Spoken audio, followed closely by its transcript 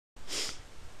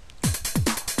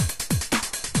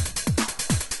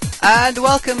And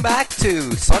welcome back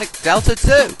to Sonic Delta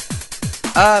 2.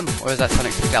 Or is that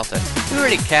Sonic Delta? Who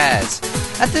really cares?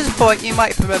 At this point, you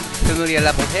might remember the familiar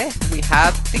level here. We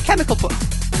have the chemical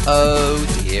Oh,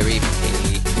 dearie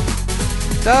me.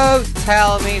 Don't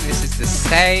tell me this is the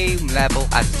same level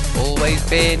as it's always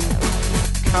been.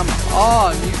 Come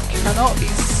on, you cannot be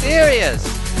serious.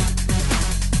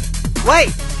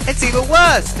 Wait, it's even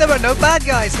worse. There are no bad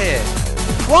guys here.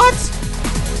 What?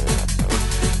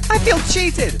 I feel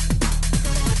cheated.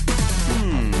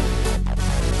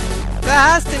 There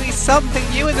has to be something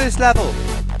new in this level.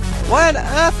 Why on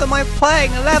earth am I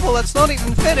playing a level that's not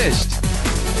even finished?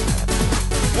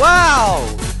 Wow!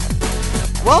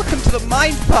 Welcome to the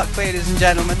Mind Fuck, ladies and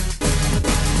gentlemen.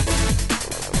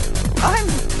 I'm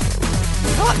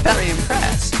not very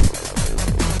impressed.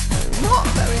 Not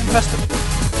very impressed.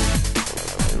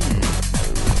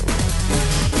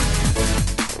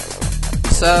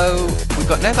 So, we've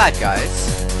got no bad guys.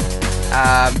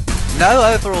 No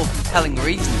overall compelling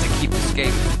reason to keep this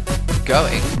game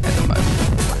going at the moment.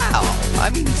 Wow, I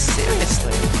mean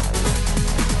seriously.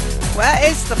 Where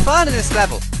is the fun in this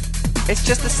level? It's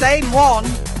just the same one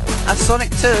as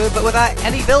Sonic 2, but without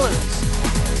any villains.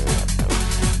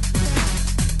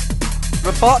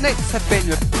 Robotniks have been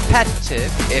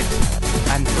repetitive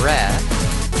and rare,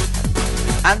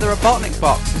 and the Robotnik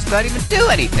boxes don't even do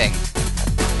anything.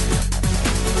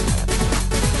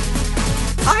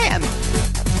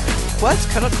 Words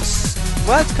cannot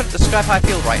describe how I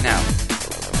feel right now.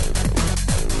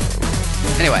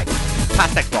 Anyway,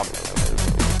 past next one.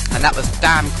 And that was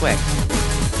damn quick.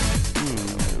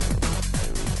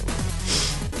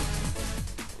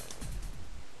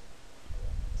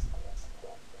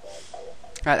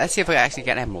 Right, let's see if we actually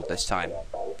get an emerald this time.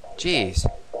 Jeez.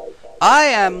 I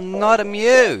am not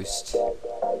amused.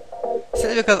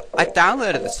 Simply because I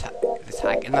downloaded the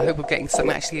tag in the hope of getting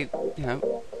something actually, you know.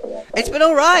 It's been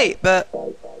alright, but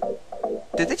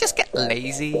did they just get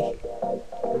lazy?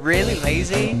 Really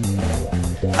lazy?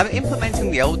 I mean,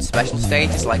 implementing the old special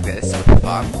stages like this are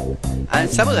fun, and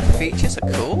some of the features are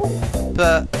cool,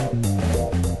 but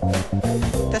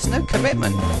there's no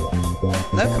commitment.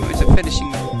 No commitment to finishing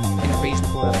in a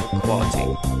reasonable level of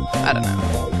quality. I don't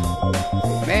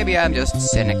know. Maybe I'm just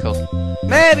cynical.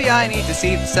 Maybe I need to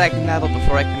see the second level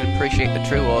before I can appreciate the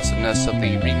true awesomeness of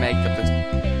the remake of the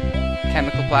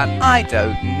chemical plant. I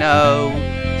don't know,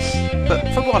 but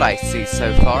from what I see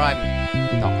so far, I'm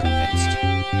not convinced.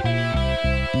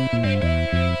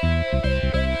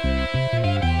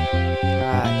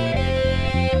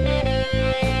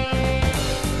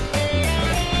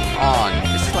 On.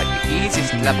 This is like the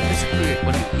easiest level. This is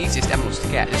one of the easiest emeralds to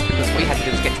get, just because all you had to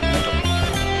do was get to the middle.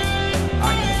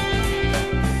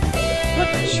 Not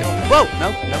sure. Whoa! No.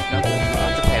 I'll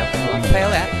have to fail. I'll have to fail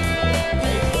that.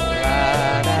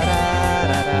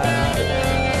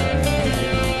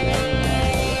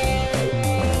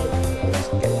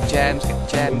 Gems, get the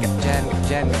gem, get the gem, get the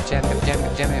gem, get the gem, get the gem,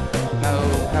 get the gem. No.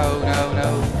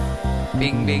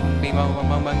 Bing, bing, bong,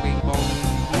 bing, bong.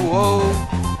 Whoa.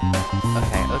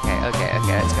 Okay,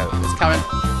 let's go. It's current.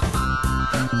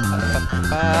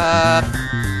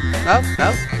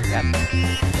 No. Yep.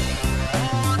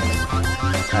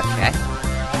 Okay.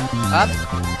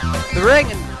 The ring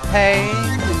and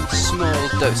pain in small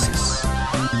doses.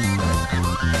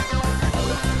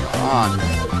 On.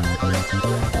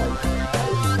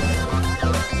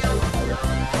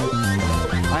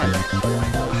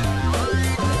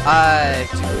 I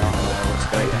do not know what's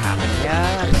going to happen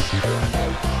here.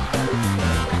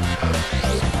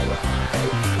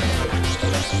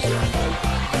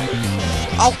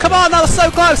 Oh, come on, that was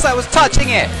so close, I was touching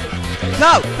it!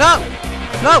 No! Ah!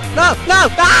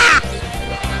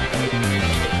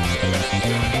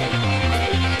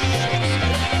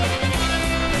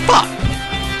 Fuck!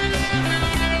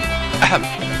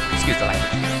 Excuse the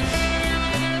language.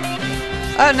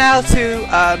 And now to,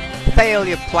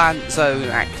 Failure Plant Zone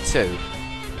Act 2.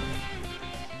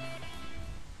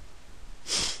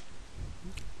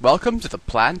 Welcome to the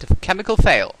plant of chemical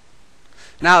fail.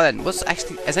 Now then,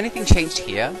 has anything changed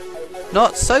here?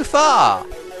 Not so far!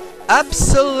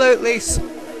 Absolutely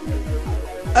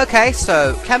okay,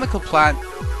 so chemical plant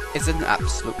is an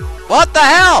absolute... What the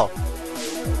hell?!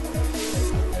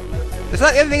 Is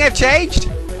that the only thing I've changed?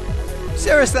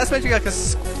 Seriously, that's meant to be like a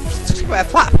square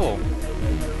platform.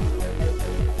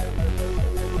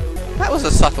 That was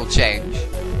a subtle change.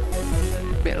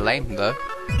 A bit lame though.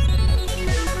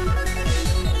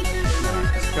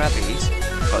 Let's grab these,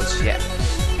 because yeah.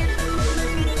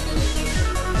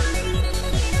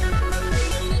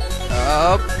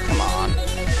 Oh, come on.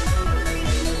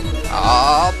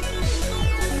 Oh.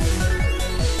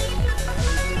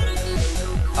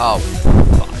 Oh,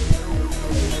 fuck.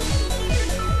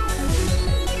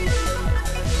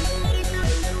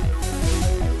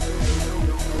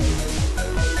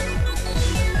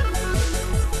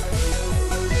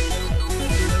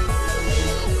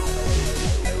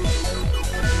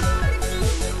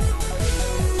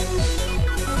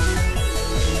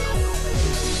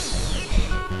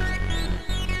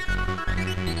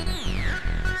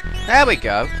 There we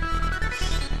go.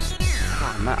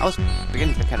 Oh man, I was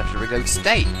beginning to kind of reload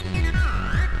state.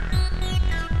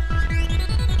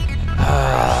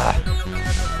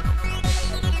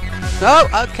 No,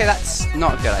 okay, that's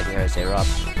not a good idea, is it, Rob?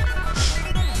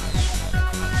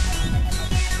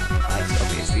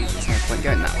 Obviously, there's no point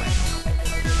going that way.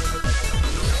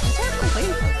 I don't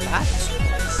believe that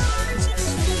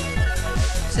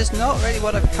this is not really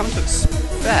what I've come to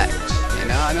expect, you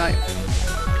know? I'm like,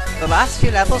 the last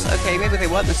few levels, okay, maybe they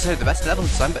weren't necessarily the best level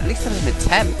design, but at least there was an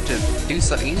attempt to do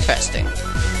something interesting.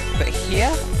 But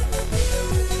here,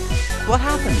 what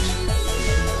happened?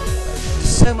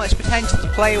 So much potential to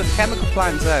play with chemical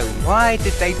plant zone. Why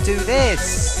did they do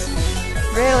this?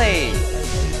 Really?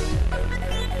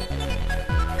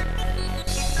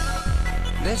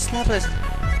 This level is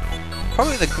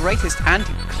probably the greatest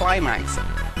anti-climax.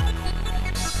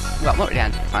 Well, not really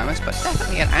anti-climax, but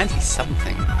definitely an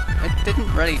anti-something. It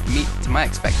didn't really meet to my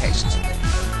expectations.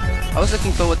 I was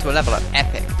looking forward to a level of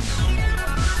epic.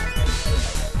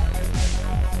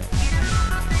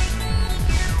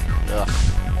 Ugh.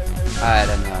 I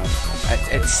don't know.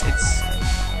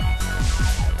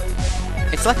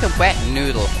 It's like a wet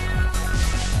noodle.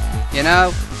 You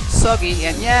know? Soggy,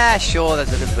 and yeah, sure,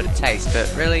 there's a little bit of taste,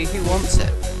 but really, who wants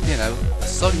it? You know, a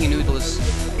soggy noodle is...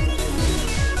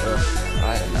 Ugh,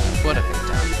 I don't know. What have we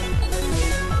done?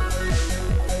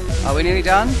 Are we nearly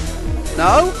done?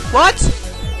 No? What?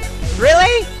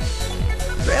 Really?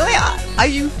 Really? Are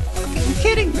you fucking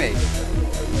kidding me?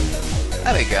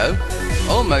 There we go.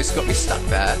 Almost got me stuck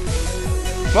there.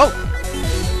 Whoa!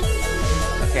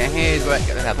 Okay, here's where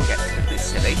the level gets a bit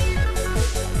silly.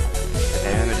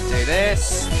 Okay, remember to do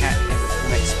this.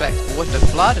 Can't expect water to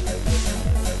flood.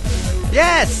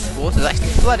 Yes! Water's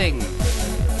actually flooding!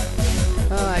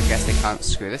 Oh, I guess they can't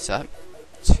screw this up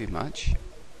too much.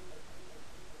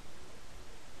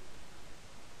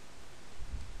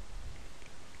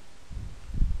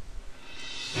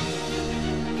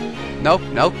 Nope,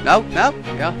 nope, nope, nope.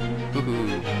 Yeah.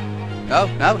 Woohoo. No,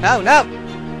 no, no, no!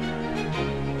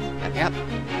 Let me up.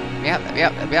 Let me up, let me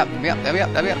up, let me up, let me up, let me up,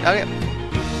 let me up, let me up.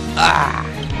 Ah!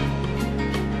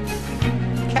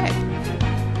 Okay.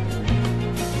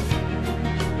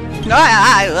 No,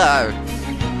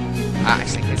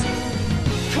 actually, it's...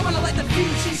 Come on, let the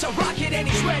fuse, he's a rocket and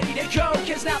he's ready to go,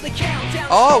 cause now the countdown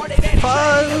started and he's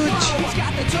ready to go. He's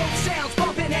got the dope sounds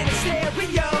bumping and his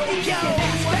stereo.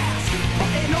 That's fast,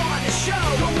 putting on the show.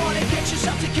 Don't wanna get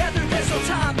yourself together, there's no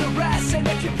time to rest. And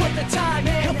if you put the time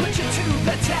in, he'll put you to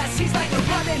the test. He's like a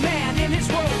running man in his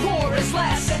world war is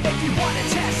less. And if you wanna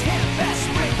test him, best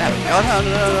bring there we go,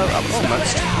 no,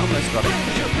 almost got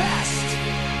it. your best.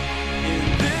 In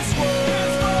this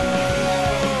world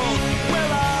where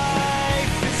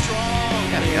life is strong.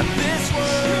 There we go. In this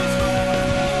world,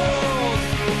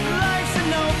 life's an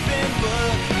open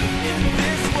book. In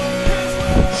this world,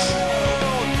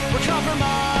 where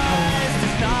compromise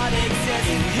does not exist.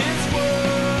 In his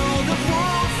world of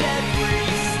rules every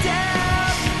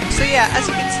step. So yeah, as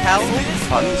you can tell, all the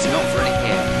fun's not really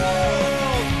here.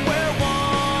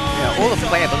 You know, all the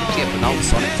playability of an old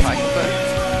Sonic title, but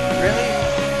really,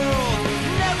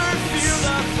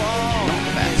 not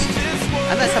the best.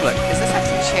 And let's have a look. Does this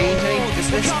actually change anything? Is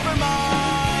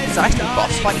this actually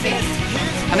boss fighting?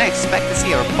 Can I expect to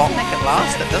see a Robotnik at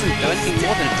last that doesn't do anything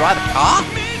more than drive a car?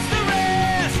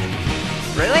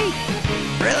 Really?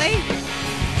 Really?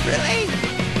 Really?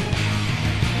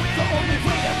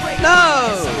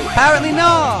 No! Apparently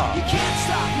not!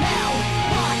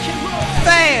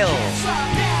 Fail!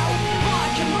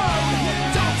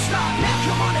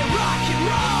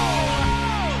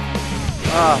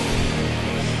 Oh.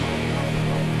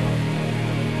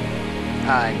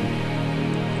 I'm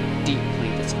deeply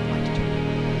disappointed.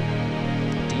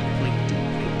 Deeply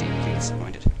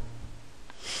disappointed.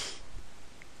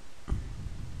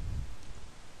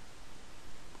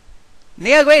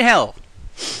 Neo Green Hill!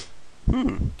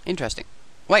 Interesting.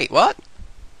 Wait, what?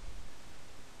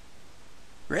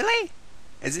 Really?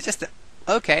 Is it just a...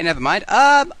 Okay, never mind.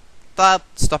 I'll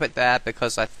stop it there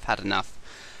because I've had enough.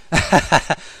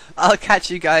 I'll catch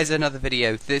you guys in another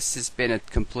video. This has been a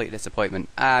complete disappointment.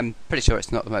 I'm pretty sure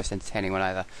it's not the most entertaining one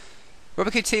either.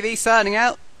 RobotCube TV signing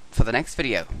out for the next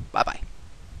video. Bye bye.